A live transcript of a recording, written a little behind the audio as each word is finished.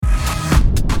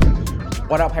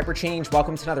What up, Hyperchange?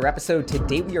 Welcome to another episode.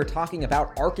 Today we are talking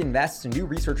about ARK Invest's new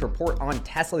research report on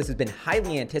Tesla. This has been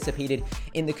highly anticipated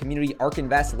in the community. ARK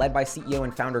Invest, led by CEO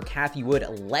and founder Cathie Wood,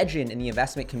 a legend in the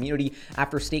investment community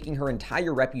after staking her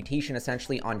entire reputation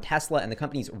essentially on Tesla and the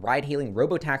company's ride-hailing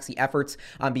robotaxi efforts,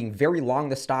 being very long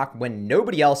the stock when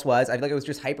nobody else was. I feel like it was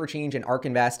just Hyperchange and ARK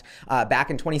Invest back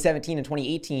in 2017 and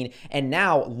 2018. And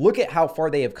now look at how far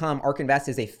they have come. ARK Invest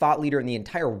is a thought leader in the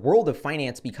entire world of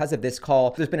finance because of this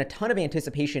call. There's been a ton of anticipation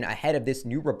ahead of this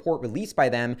new report released by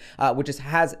them, which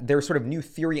has their sort of new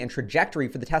theory and trajectory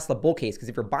for the Tesla bull case. Because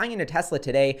if you're buying into Tesla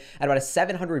today at about a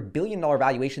 $700 billion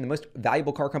valuation, the most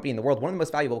valuable car company in the world, one of the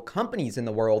most valuable companies in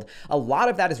the world, a lot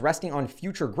of that is resting on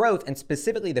future growth, and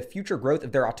specifically the future growth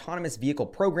of their autonomous vehicle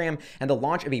program and the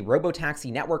launch of a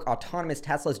robotaxi network, autonomous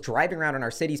Teslas driving around in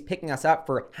our cities, picking us up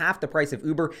for half the price of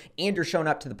Uber, and you're showing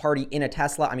up to the party in a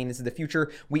Tesla. I mean, this is the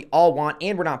future we all want,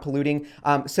 and we're not polluting.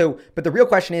 But the real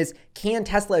question is, can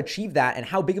Tesla achieve that, and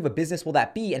how big of a business will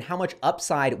that be, and how much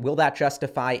upside will that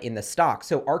justify in the stock?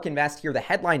 So ARK Invest here, the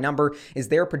headline number is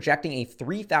they're projecting a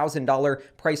 $3,000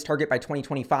 price target by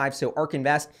 2025. So ARK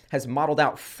Invest has modeled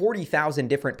out 40,000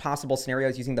 different possible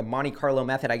scenarios using the Monte Carlo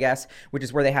method, I guess, which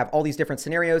is where they have all these different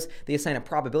scenarios. They assign a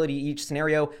probability to each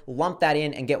scenario, lump that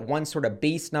in, and get one sort of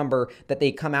base number that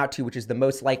they come out to, which is the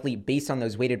most likely based on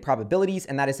those weighted probabilities.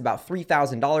 And that is about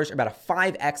 $3,000, about a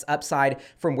 5x upside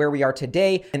from where we are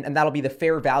today. And that'll be the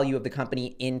fair value of the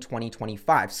company in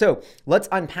 2025. So let's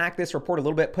unpack this report a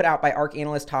little bit, put out by ARK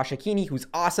analyst Tasha Keeney, who's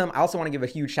awesome. I also want to give a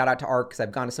huge shout out to ARK because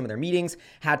I've gone to some of their meetings,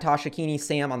 had Tasha Keeney,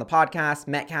 Sam on the podcast,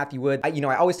 met Cathie Wood.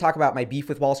 I always talk about my beef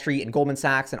with Wall Street and Goldman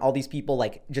Sachs and all these people,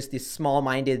 like just this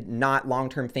small-minded, not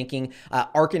long-term thinking.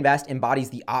 ARK Invest embodies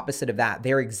the opposite of that.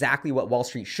 They're exactly what Wall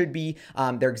Street should be.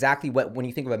 They're exactly what, when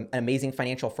you think of an amazing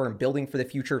financial firm building for the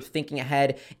future, thinking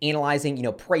ahead, analyzing,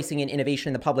 pricing and innovation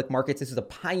in the public markets. This is a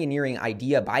pioneering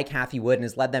idea by Cathie Wood and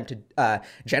has led them to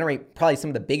generate probably some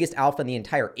of the biggest alpha in the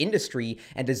entire industry,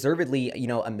 and deservedly,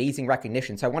 amazing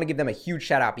recognition. So I want to give them a huge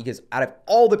shout out because out of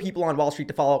all the people on Wall Street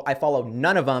to follow, I follow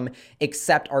none of them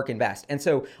except ARK Invest. And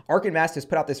so ARK Invest has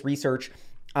put out this research.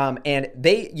 And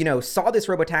they, saw this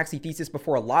robotaxi thesis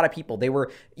before a lot of people. They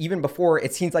were, even before,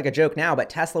 it seems like a joke now, but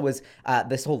Tesla was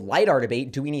this whole LiDAR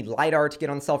debate. Do we need LiDAR to get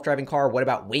on a self-driving car? What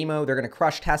about Waymo? They're going to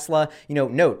crush Tesla.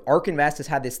 Note, ARK Invest has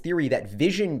had this theory that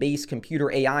vision-based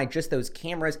computer AI, just those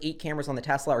cameras, 8 cameras on the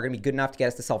Tesla, are going to be good enough to get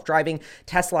us to self-driving.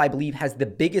 Tesla, I believe, has the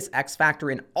biggest X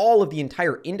factor in all of the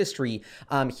entire industry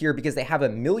here, because they have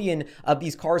 1 million of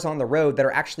these cars on the road that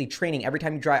are actually training. Every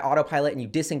time you try autopilot and you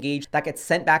disengage, that gets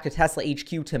sent back to Tesla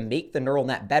HQ to make the neural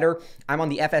net better. I'm on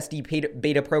the FSD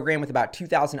beta program with about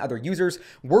 2,000 other users.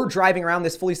 We're driving around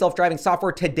this fully self-driving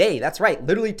software today. That's right.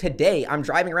 Literally today, I'm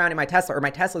driving around in my Tesla, or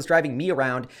my Tesla's driving me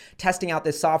around, testing out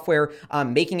this software,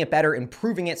 making it better,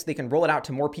 improving it so they can roll it out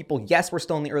to more people. Yes, we're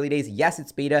still in the early days. Yes,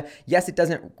 it's beta. Yes, it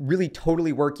doesn't really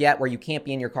totally work yet where you can't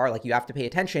be in your car, like you have to pay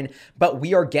attention, but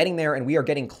we are getting there and we are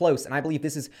getting close. And I believe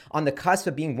this is on the cusp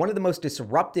of being one of the most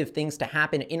disruptive things to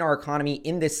happen in our economy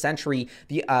in this century,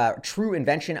 the true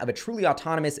invention of a truly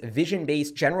autonomous,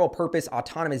 vision-based, general-purpose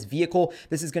autonomous vehicle.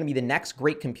 This is going to be the next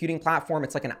great computing platform.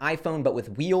 It's like an iPhone, but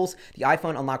with wheels. The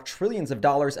iPhone unlocked trillions of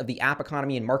dollars of the app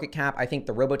economy and market cap. I think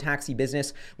the robotaxi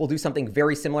business will do something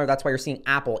very similar. That's why you're seeing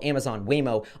Apple, Amazon,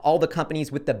 Waymo, all the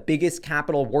companies with the biggest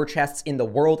capital war chests in the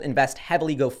world invest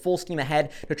heavily, go full steam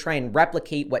ahead to try and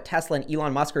replicate what Tesla and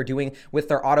Elon Musk are doing with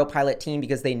their autopilot team,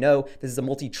 because they know this is a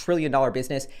multi-trillion-dollar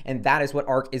business, and that is what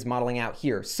ARK is modeling out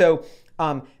here. So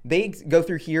they go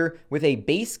through here with a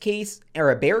base case,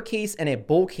 or a bear case, and a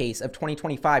bull case of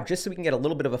 2025, just so we can get a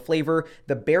little bit of a flavor.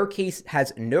 The bear case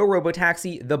has no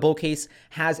robotaxi. The bull case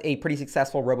has a pretty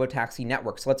successful robotaxi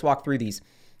network. So let's walk through these.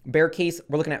 Bear case,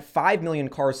 we're looking at 5 million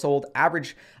cars sold,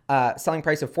 average selling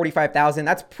price of 45,000.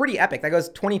 That's pretty epic. That goes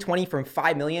 2020 from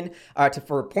 5 million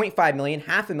for 0.5 million,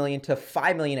 half a million to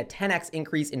 5 million, a 10x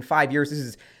increase in 5 years.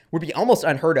 This would be almost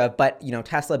unheard of, but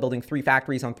Tesla building 3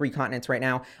 factories on 3 continents right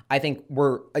now. I think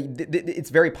it's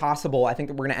very possible. I think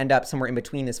that we're going to end up somewhere in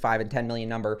between this 5 and 10 million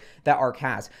number that ARK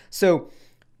has. So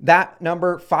that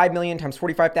number, 5 million times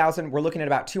 45,000, we're looking at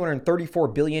about 234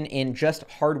 billion in just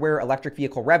hardware electric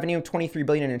vehicle revenue, 23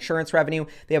 billion in insurance revenue.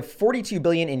 They have 42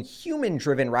 billion in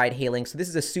human-driven ride hailing. So this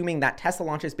is assuming that Tesla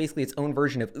launches basically its own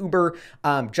version of Uber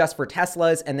just for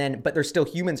Teslas, but there's still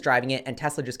humans driving it, and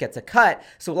Tesla just gets a cut.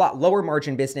 So a lot lower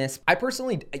margin business. I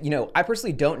personally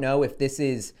don't know if this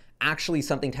is actually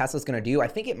something Tesla's going to do. I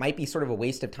think it might be sort of a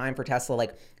waste of time for Tesla.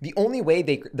 Like the only way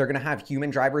they're going to have human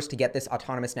drivers to get this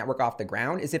autonomous network off the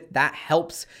ground is if that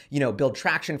helps, build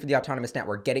traction for the autonomous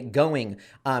network, get it going.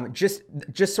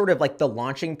 Just sort of like the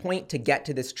launching point to get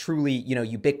to this truly,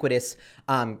 ubiquitous,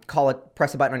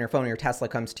 press a button on your phone and your Tesla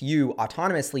comes to you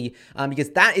autonomously, because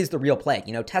that is the real play.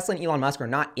 Tesla and Elon Musk are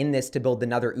not in this to build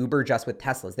another Uber just with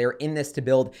Teslas. They're in this to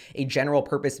build a general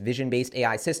purpose vision-based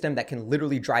AI system that can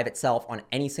literally drive itself on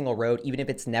any single road, even if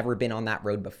it's never been on that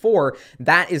road before.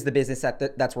 That is the business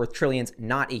that's worth trillions,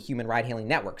 not a human ride-hailing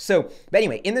network. So, but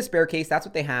anyway, in this bear case, that's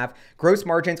what they have. Gross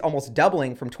margins almost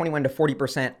doubling from 21 to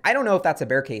 40%. I don't know if that's a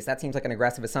bear case. That seems like an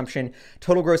aggressive assumption.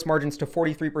 Total gross margins to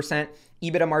 43%,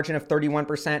 EBITDA margin of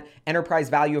 31%, enterprise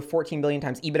value of 14 billion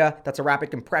times EBITDA. That's a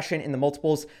rapid compression in the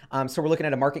multiples. So we're looking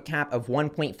at a market cap of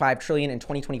 1.5 trillion in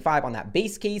 2025 on that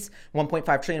base case,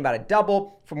 1.5 trillion, about a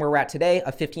double from where we're at today,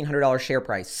 a $1,500 share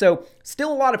price. So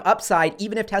still a lot of upside,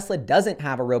 even if Tesla doesn't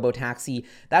have a robo-taxi.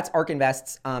 That's ARK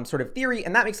Invest's sort of theory,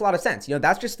 and that makes a lot of sense.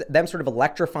 That's just them sort of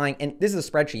electrifying, and this is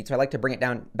a spreadsheet, so I like to bring it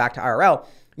down back to IRL.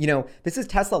 This is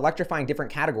Tesla electrifying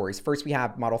different categories. First, we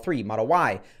have Model 3, Model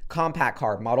Y, compact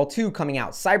car, Model 2 coming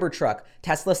out, Cybertruck,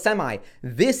 Tesla Semi.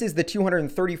 This is the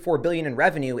 $234 billion in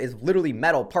revenue, is literally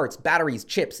metal parts, batteries,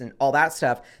 chips, and all that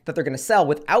stuff that they're going to sell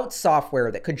without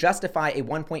software that could justify a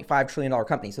 $1.5 trillion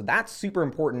company. So that's super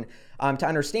important to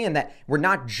understand that we're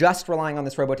not just relying on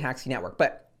this robotaxi network.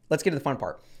 But let's get to the fun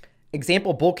part.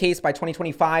 Example bull case by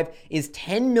 2025 is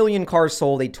 10 million cars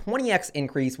sold, a 20x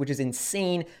increase, which is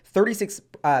insane.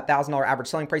 $36,000 average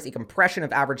selling price, a compression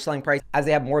of average selling price as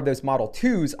they have more of those Model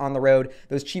 2s on the road.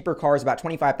 Those cheaper cars, about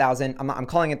 25,000. I'm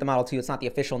calling it the Model 2. It's not the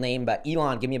official name, but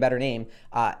Elon, give me a better name,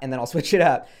 and then I'll switch it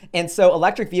up. And so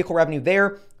electric vehicle revenue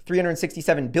there,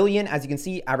 367 billion. As you can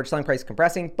see, average selling price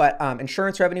compressing, but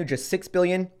insurance revenue just 6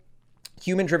 billion.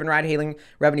 Human-driven ride-hailing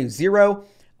revenue, 0.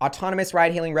 Autonomous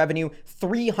ride-hailing revenue,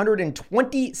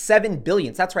 327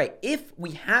 billion. So that's right. If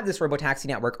we have this robotaxi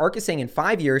network, ARK is saying in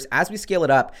 5 years, as we scale it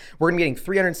up, we're going to be getting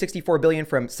 364 billion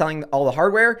from selling all the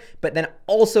hardware, but then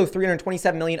also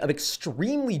 327 million of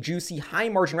extremely juicy,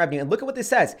 high-margin revenue. And look at what this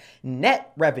says,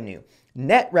 net revenue.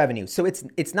 Net revenue. So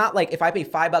it's not like if I pay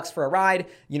 $5 for a ride,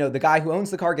 the guy who owns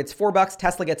the car gets $4,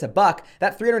 Tesla gets $1.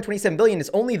 That 327 billion is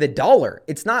only the dollar.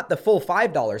 It's not the full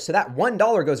 $5. So that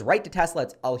 $1 goes right to Tesla.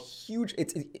 It's a huge,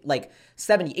 it's like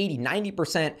 70, 80,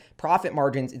 90% profit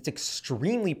margins. It's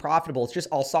extremely profitable. It's just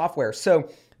all software. So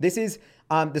this is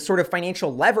the sort of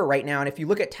financial lever right now. And if you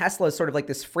look at Tesla as sort of like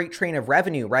this freight train of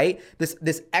revenue, right?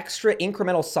 This extra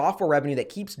incremental software revenue that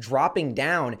keeps dropping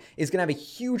down is going to have a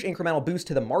huge incremental boost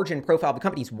to the margin profile of the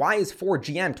companies. Why is Ford,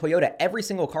 GM, Toyota, every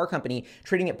single car company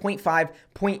trading at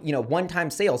 0.5, 1 time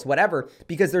sales, whatever,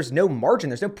 because there's no margin,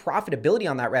 there's no profitability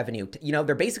on that revenue.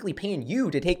 They're basically paying you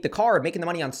to take the car and making the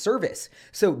money on service.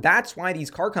 So that's why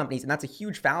these car companies, and that's a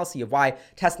huge fallacy of why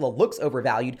Tesla looks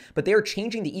overvalued, but they're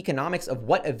changing the economics of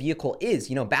what a vehicle is.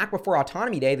 Back before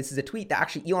Autonomy Day, this is a tweet that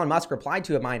actually Elon Musk replied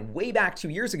to of mine way back 2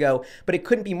 years ago, but it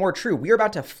couldn't be more true. We are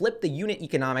about to flip the unit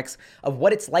economics of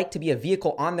what it's like to be a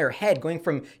vehicle on their head, going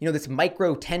from, this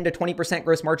micro 10 to 20%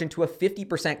 gross margin to a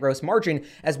 50% gross margin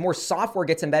as more software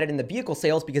gets embedded in the vehicle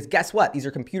sales, because guess what? These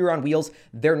are computer on wheels.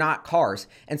 They're not cars.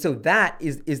 And so that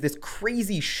is this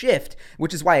crazy shift,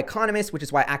 which is why economists, which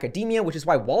is why academia, which is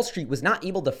why Wall Street was not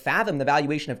able to fathom the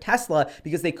valuation of Tesla,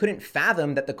 because they couldn't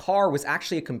fathom that the car was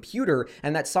actually a computer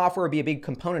and that software would be a big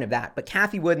component of that. But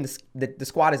Cathie Wood and the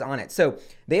squad is on it. So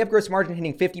they have gross margin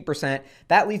hitting 50%.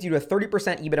 That leads you to a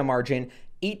 30% EBITDA margin,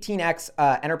 18x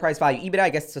enterprise value EBITDA. I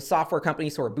guess it's a software company,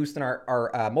 so we're boosting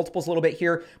our multiples a little bit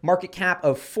here. Market cap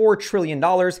of $4 trillion.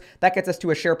 That gets us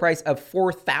to a share price of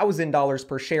 $4,000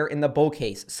 per share in the bull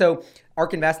case. So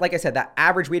ARK Invest, like I said, that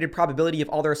average weighted probability of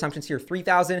all their assumptions here,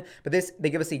 3,000. But they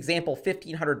give us the example,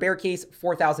 1,500 bear case,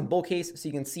 4,000 bull case. So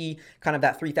you can see kind of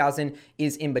that 3,000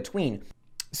 is in between.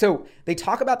 So they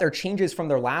talk about their changes from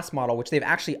their last model, which they've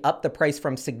actually upped the price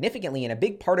from significantly. And a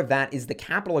big part of that is the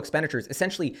capital expenditures,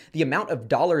 essentially the amount of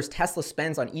dollars Tesla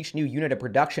spends on each new unit of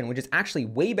production, which is actually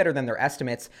way better than their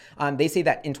estimates. They say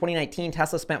that in 2019,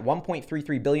 Tesla spent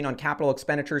 $1.33 billion on capital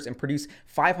expenditures and produced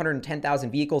 510,000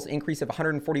 vehicles, increase of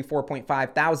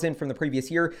 144.5 thousand from the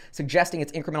previous year, suggesting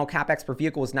its incremental capex per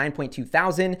vehicle was 9.2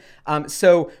 thousand.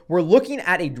 So we're looking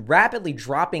at a rapidly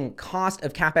dropping cost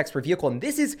of capex per vehicle. And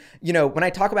this is, when I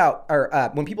talk talk about,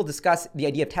 or when people discuss the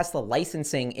idea of Tesla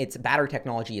licensing its battery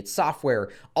technology, its software,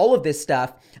 all of this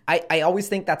stuff, I always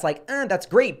think that's like, that's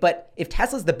great. But if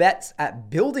Tesla's the best at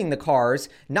building the cars,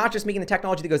 not just making the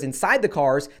technology that goes inside the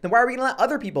cars, then why are we going to let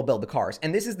other people build the cars?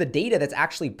 And this is the data that's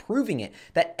actually proving it,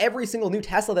 that every single new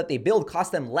Tesla that they build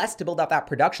costs them less to build out that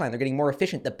production line. They're getting more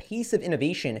efficient. The pace of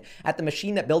innovation at the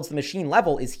machine that builds the machine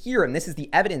level is here. And this is the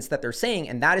evidence that they're saying.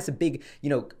 And that is a big,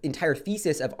 entire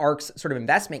thesis of ARK's sort of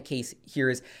investment case here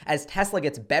is as Tesla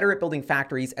gets better at building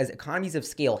factories, as economies of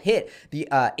scale hit, the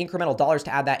incremental dollars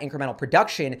to add that incremental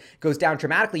production goes down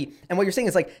dramatically. And what you're saying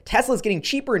is like Tesla's getting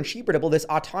cheaper and cheaper to build this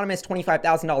autonomous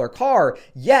 $25,000 car,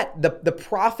 yet the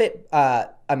profit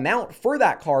amount for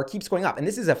that car keeps going up. And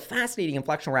this is a fascinating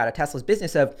inflection we're at Tesla's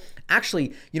business of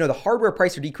actually, the hardware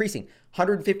price are decreasing.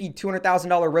 $150,000,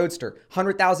 $200,000 Roadster,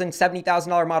 $100,000,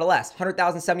 $70,000 Model S, $100,000,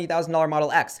 $70,000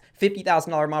 Model X,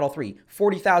 $50,000 Model 3,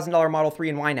 $40,000 Model 3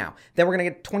 and Y now. Then we're going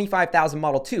to get $25,000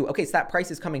 Model 2. Okay, so that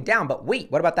price is coming down, but wait,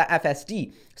 what about that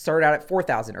FSD? Started out at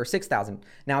 $4,000 or $6,000.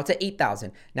 Now it's at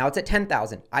 $8,000. Now it's at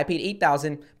 $10,000. I paid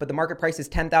 $8,000, but the market price is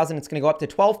 $10,000. It's going to go up to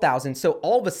 $12,000. So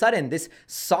all of a sudden, this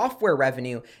software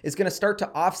revenue is going to start to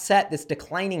offset this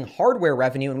declining hardware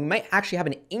revenue, and we might actually have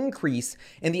an increase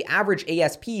in the average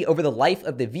ASP over the life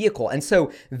of the vehicle. And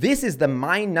so this is the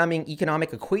mind-numbing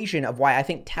economic equation of why I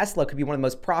think Tesla could be one of the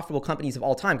most profitable companies of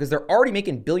all time, because they're already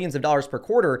making billions of dollars per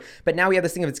quarter, but now we have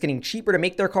this thing of it's getting cheaper to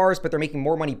make their cars, but they're making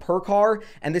more money per car.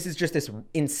 And this is just this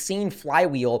insane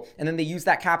flywheel. And then they use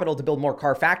that capital to build more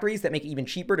car factories that make it even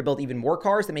cheaper to build even more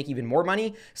cars that make even more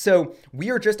money. So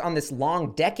we are just on this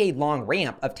long, decade-long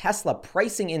ramp of Tesla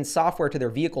pricing in software to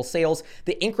their vehicle sales.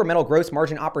 The incremental gross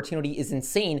margin opportunity is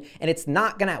insane, and it's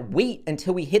not going to wait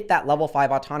until we hit that level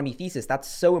 5 autonomy thesis. That's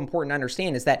so important to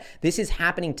understand, is that this is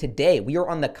happening today. We are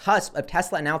on the cusp of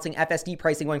Tesla announcing FSD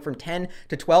pricing going from 10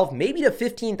 to 12, maybe to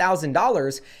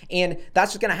 $15,000. And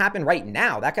that's just going to happen right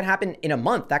now. That could happen in a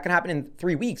month. That could happen in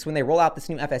 3 weeks when they roll out this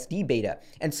new FSD beta.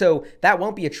 And so that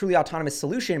won't be a truly autonomous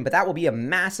solution, but that will be a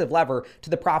massive lever to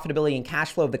the profitability and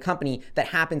cash flow of the company that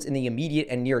happens in the immediate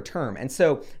and near term. And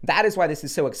so that is why this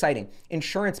is so exciting.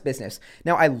 Insurance business.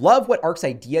 Now, I love what ARK's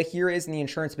idea here is in the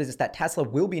insurance business, that Tesla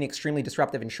will be an extremely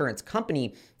disruptive insurance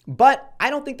company, but I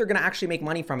don't think they're going to actually make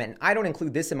money from it. And I don't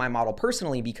include this in my model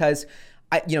personally because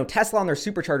Tesla on their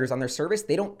superchargers, on their service,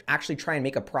 they don't actually try and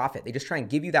make a profit. They just try and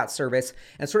give you that service.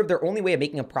 And sort of their only way of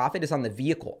making a profit is on the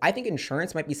vehicle. I think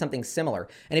insurance might be something similar.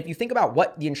 And if you think about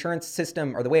what the insurance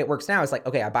system or the way it works now is like,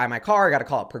 okay, I buy my car, I got to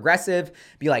call it Progressive,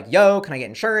 be like, yo, can I get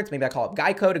insurance? Maybe I call it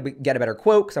Geico to get a better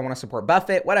quote because I want to support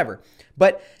Buffett, whatever.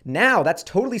 But now that's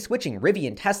totally switching.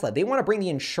 Rivian, Tesla, they want to bring the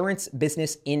insurance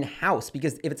business in-house,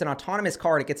 because if it's an autonomous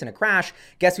car and it gets in a crash,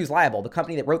 guess who's liable? The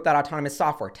company that wrote that autonomous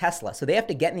software, Tesla. So they have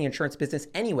to get in the insurance business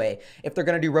anyway. If they're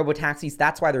going to do robotaxis,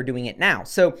 that's why they're doing it now.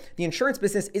 So the insurance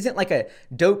business isn't like a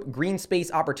dope green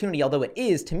space opportunity, although it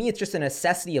is. To me, it's just a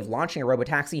necessity of launching a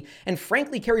robotaxi, and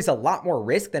frankly carries a lot more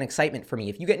risk than excitement for me.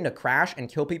 If you get in a crash and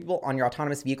kill people on your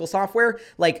autonomous vehicle software,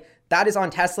 like that is on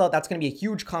Tesla. That's going to be a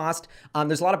huge cost.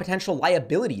 There's a lot of potential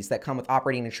liabilities that come with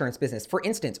operating an insurance business. For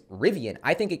instance, Rivian.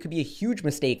 I think it could be a huge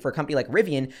mistake for a company like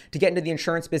Rivian to get into the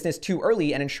insurance business too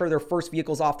early and insure their first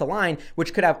vehicles off the line,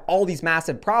 which could have all these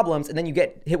massive problems. And then you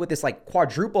get hit with this like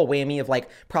quadruple whammy of like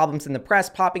problems in the press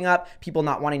popping up, people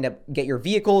not wanting to get your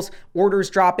vehicles, orders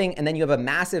dropping, and then you have a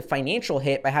massive financial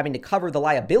hit by having to cover the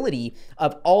liability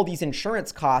of all these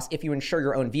insurance costs if you insure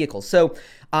your own vehicles. So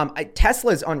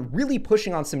Tesla's on really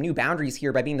pushing on some new boundaries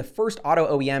here by being the first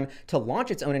auto OEM to launch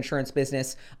its own insurance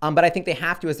business. But I think they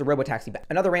have to as the robotaxi.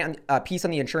 Another piece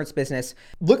on the insurance business.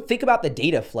 Think about the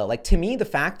data flow. Like, to me, the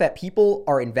fact that people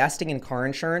are investing in car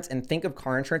insurance and think of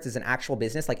car insurance as an actual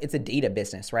business, like it's a data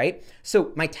business, right?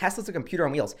 So my Tesla's a computer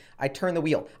on wheels. I turn the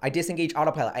wheel, I disengage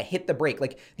autopilot, I hit the brake.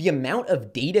 Like, the amount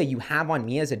of data you have on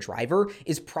me as a driver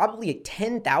is probably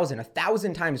 10,000,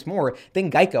 1,000 times more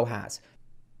than Geico has.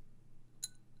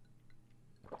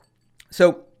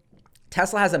 So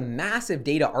Tesla has a massive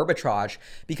data arbitrage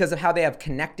because of how they have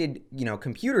connected,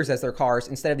 computers as their cars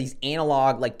instead of these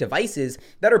analog like devices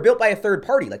that are built by a third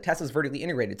party, like Tesla's vertically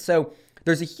integrated. So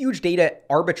there's a huge data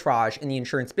arbitrage in the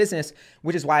insurance business,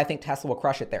 which is why I think Tesla will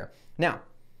crush it there. Now,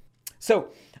 so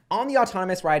on the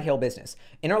autonomous ride-hail business,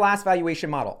 in our last valuation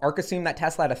model, ARK assumed that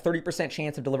Tesla had a 30%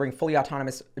 chance of delivering fully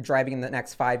autonomous driving in the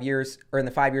next 5 years, or in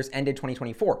the 5 years ended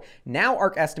 2024. Now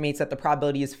ARK estimates that the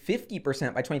probability is 50%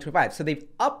 by 2025. So they've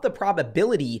upped the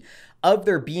probability of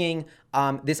there being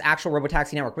this actual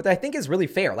robotaxi network, which I think is really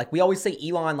fair. Like, we always say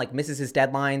Elon like misses his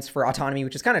deadlines for autonomy,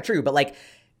 which is kind of true, but like,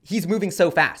 he's moving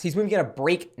so fast. He's moving at a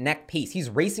breakneck pace. He's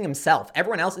racing himself.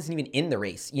 Everyone else isn't even in the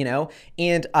race, you know?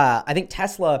 And I think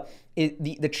Tesla,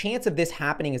 the chance of this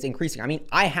happening is increasing. I mean,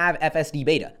 I have FSD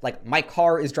beta. Like, my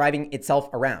car is driving itself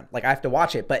around. Like, I have to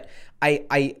watch it. But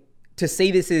to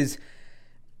say this is,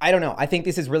 I don't know. I think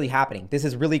this is really happening. This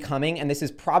is really coming. And this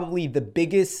is probably the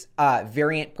biggest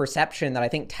variant perception that I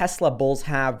think Tesla bulls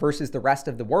have versus the rest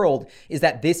of the world, is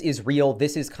that this is real.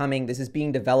 This is coming. This is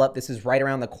being developed. This is right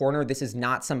around the corner. This is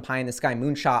not some pie in the sky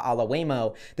moonshot a la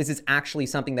Waymo. This is actually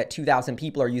something that 2,000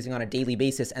 people are using on a daily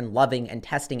basis and loving and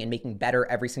testing and making better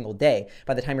every single day.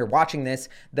 By the time you're watching this,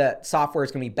 the software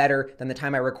is going to be better than the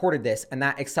time I recorded this. And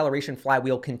that acceleration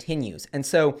flywheel continues. And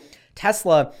so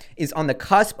Tesla is on the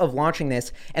cusp of launching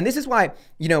this. And this is why,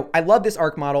 you know, I love this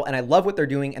ARK model and I love what they're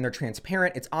doing, and they're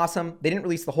transparent. It's awesome. They didn't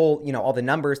release the whole, you know, all the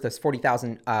numbers, those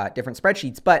 40,000 different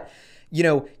spreadsheets, but, you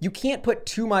know, you can't put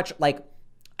too much, like,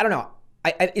 I don't know.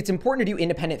 It's important to do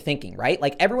independent thinking, right?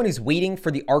 Like, everyone who's waiting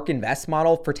for the ARK Invest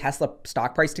model for Tesla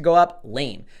stock price to go up,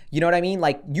 lame. You know what I mean?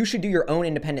 Like, you should do your own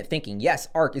independent thinking. Yes,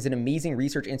 ARK is an amazing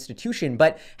research institution,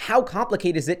 but how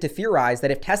complicated is it to theorize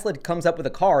that if Tesla comes up with a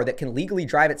car that can legally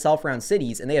drive itself around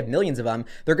cities, and they have millions of them,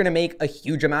 they're going to make a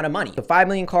huge amount of money. So 5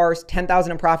 million cars,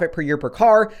 10,000 in profit per year per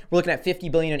car. We're looking at 50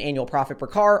 billion in annual profit per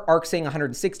car. ARK saying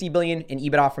 160 billion in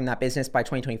EBITDA from that business by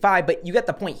 2025. But you get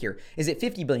the point here. Is it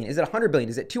 50 billion? Is it 100 billion?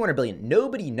 Is it 200 billion?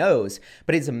 Nobody knows,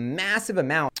 but it's a massive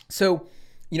amount. So,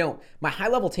 you know, my high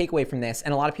level takeaway from this,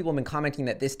 and a lot of people have been commenting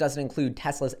that this doesn't include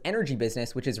Tesla's energy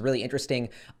business, which is really interesting.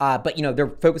 But, you know,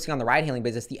 they're focusing on the ride hailing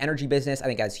business. The energy business, I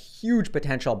think, has huge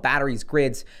potential, batteries,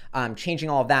 grids, changing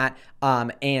all of that.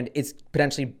 And it's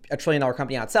potentially a $1 trillion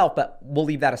company on itself, but we'll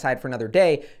leave that aside for another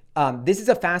day. This is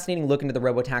a fascinating look into the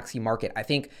robotaxi market. I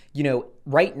think, you know,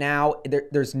 right now,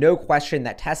 there's no question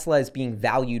that Tesla is being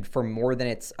valued for more than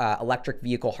its electric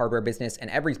vehicle hardware business and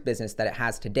every business that it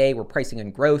has today. We're pricing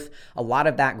in growth. A lot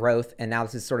of that growth, and now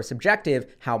this is sort of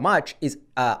subjective, how much is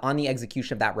on the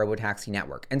execution of that robotaxi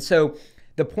network. And so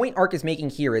the point ARK is making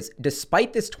here is,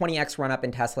 despite this 20x run up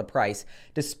in Tesla price,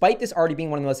 despite this already being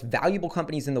one of the most valuable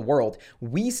companies in the world,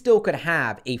 we still could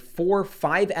have a 4,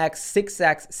 5x,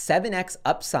 6x, 7x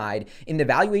upside in the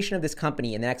valuation of this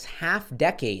company in the next half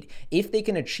decade if they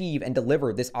can achieve and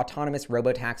deliver this autonomous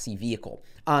robotaxi vehicle.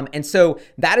 And so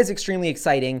that is extremely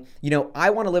exciting. You know, I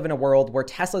want to live in a world where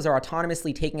Teslas are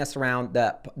autonomously taking us around.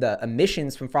 The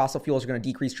emissions from fossil fuels are going to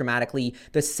decrease dramatically.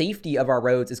 The safety of our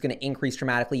roads is going to increase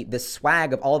dramatically. The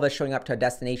swag of all of us showing up to our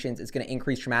destinations is going to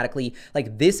increase dramatically.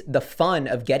 Like this, the fun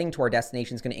of getting to our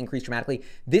destination is going to increase dramatically.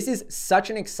 This is such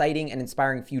an exciting and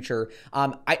inspiring future.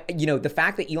 You know, the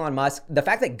fact that Elon Musk, the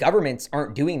fact that governments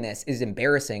aren't doing this is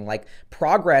embarrassing. Like,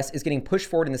 progress is getting pushed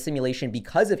forward in the simulation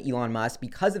because of Elon Musk,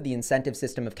 because of the incentive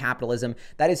system of capitalism.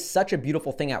 That is such a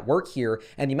beautiful thing at work here.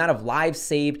 And the amount of lives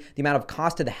saved, the amount of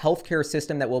cost to the healthcare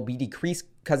system that will be decreased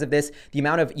because of this, the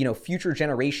amount of, you know, future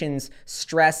generations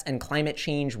stress and climate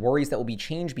change worries that will be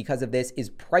changed because of this is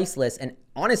priceless and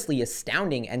honestly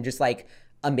astounding and just like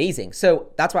amazing.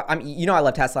 So that's why you know, I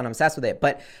love Tesla and I'm obsessed with it,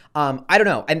 but I don't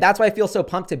know. And that's why I feel so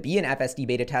pumped to be an FSD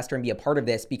beta tester and be a part of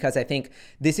this, because I think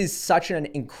this is such an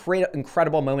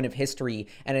incredible moment of history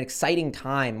and an exciting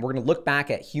time. We're going to look back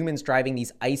at humans driving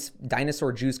these ice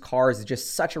dinosaur juice cars. It's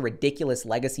just such a ridiculous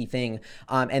legacy thing.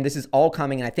 And this is all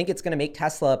coming. And I think it's going to make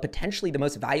Tesla potentially the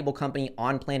most valuable company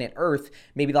on planet Earth.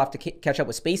 Maybe they'll have to catch up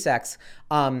with SpaceX.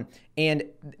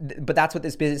 But that's what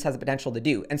this business has the potential to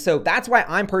do. And so that's why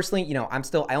I'm personally, you know,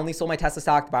 I only sold my Tesla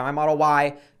stock to buy my Model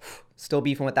Y. Still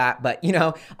beefing with that, but you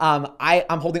know,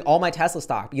 I'm holding all my Tesla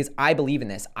stock because I believe in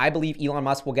this. I believe Elon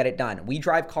Musk will get it done. We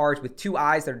drive cars with 2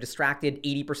 eyes that are distracted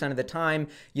 80% of the time.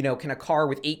 You know, can a car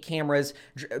with 8 cameras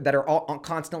that are all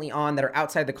constantly on, that are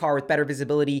outside the car with better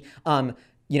visibility,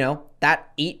 you know,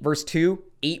 that 8 versus 2,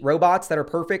 8 robots that are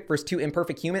perfect versus 2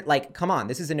 imperfect human, like, come on,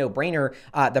 this is a no-brainer.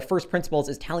 The first principles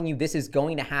is telling you this is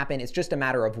going to happen. It's just a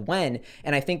matter of when.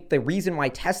 And I think the reason why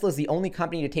Tesla is the only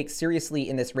company to take seriously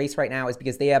in this race right now is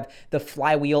because they have the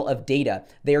flywheel of data.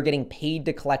 They are getting paid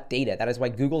to collect data. That is why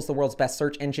Google's the world's best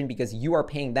search engine, because you are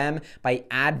paying them by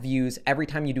ad views every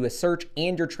time you do a search,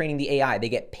 and you're training the AI. They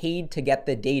get paid to get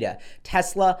the data.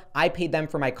 Tesla, I paid them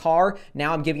for my car.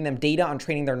 Now I'm giving them data on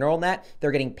training their neural net.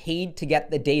 They're getting paid to get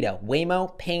the data. Waymo,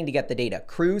 Intel paying to get the data.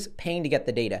 Cruise paying to get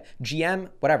the data. GM,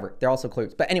 whatever, they're also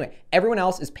Cruise. But anyway, everyone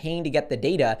else is paying to get the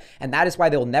data, and that is why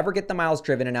they'll never get the miles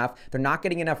driven enough. They're not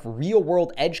getting enough real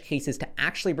world edge cases to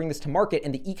actually bring this to market,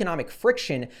 and the economic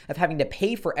friction of having to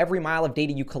pay for every mile of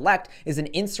data you collect is an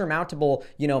insurmountable,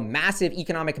 massive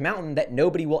economic mountain that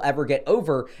nobody will ever get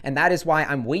over. And that is why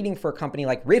I'm waiting for a company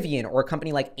like Rivian or a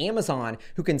company like Amazon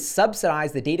who can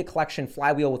subsidize the data collection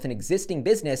flywheel with an existing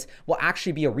business will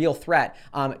actually be a real threat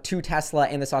to Tesla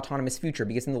and this autonomous future,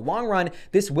 because in the long run,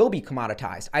 this will be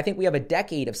commoditized. I think we have a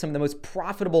decade of some of the most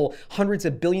profitable hundreds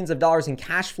of billions of dollars in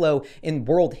cash flow in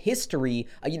world history,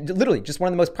 literally just one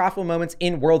of the most profitable moments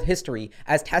in world history,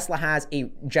 as Tesla has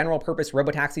a general purpose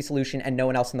robotaxi solution and no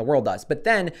one else in the world does. But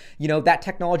then, that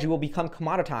technology will become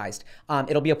commoditized.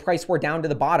 It'll be a price war down to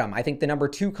the bottom. I think the number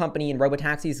 2 company in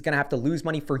robotaxis is going to have to lose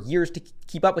money for years to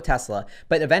keep up with Tesla,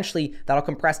 but eventually that'll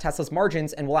compress Tesla's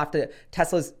margins, and we'll have to,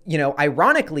 Tesla's,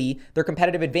 ironically, their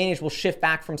competitive advantage will shift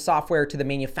back from software to the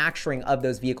manufacturing of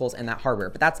those vehicles and that hardware.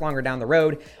 But that's longer down the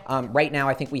road. Right now,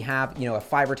 I think we have, a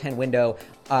 5 or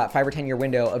 10 year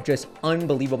window of just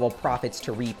unbelievable profits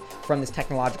to reap from this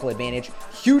technological advantage.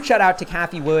 Huge shout out to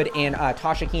Cathie Wood and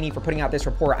Tasha Keeney for putting out this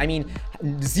report. I mean,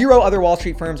 0 other Wall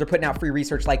Street firms are putting out free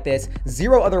research like this.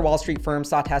 0 other Wall Street firms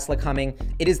saw Tesla coming.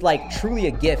 It is like truly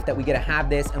a gift that we get to have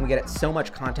this, and we get so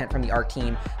much content from the ARK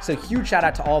team. So huge shout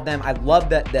out to all of them. I love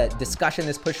the discussion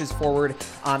this pushes forward.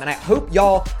 And I hope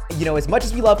y'all, as much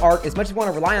as we love ARK, as much as we want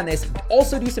to rely on this,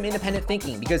 also do some independent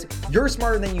thinking, because you're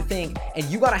smarter than you think, and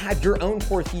you got to have your own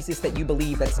core thesis that you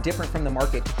believe that's different from the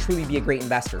market to truly be a great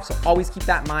investor. So always keep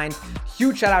that in mind.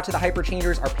 Huge shout out to the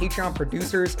Hyperchangers, our Patreon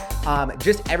producers,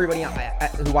 just everybody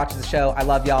who watches the show. I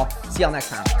love y'all. See y'all next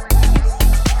time.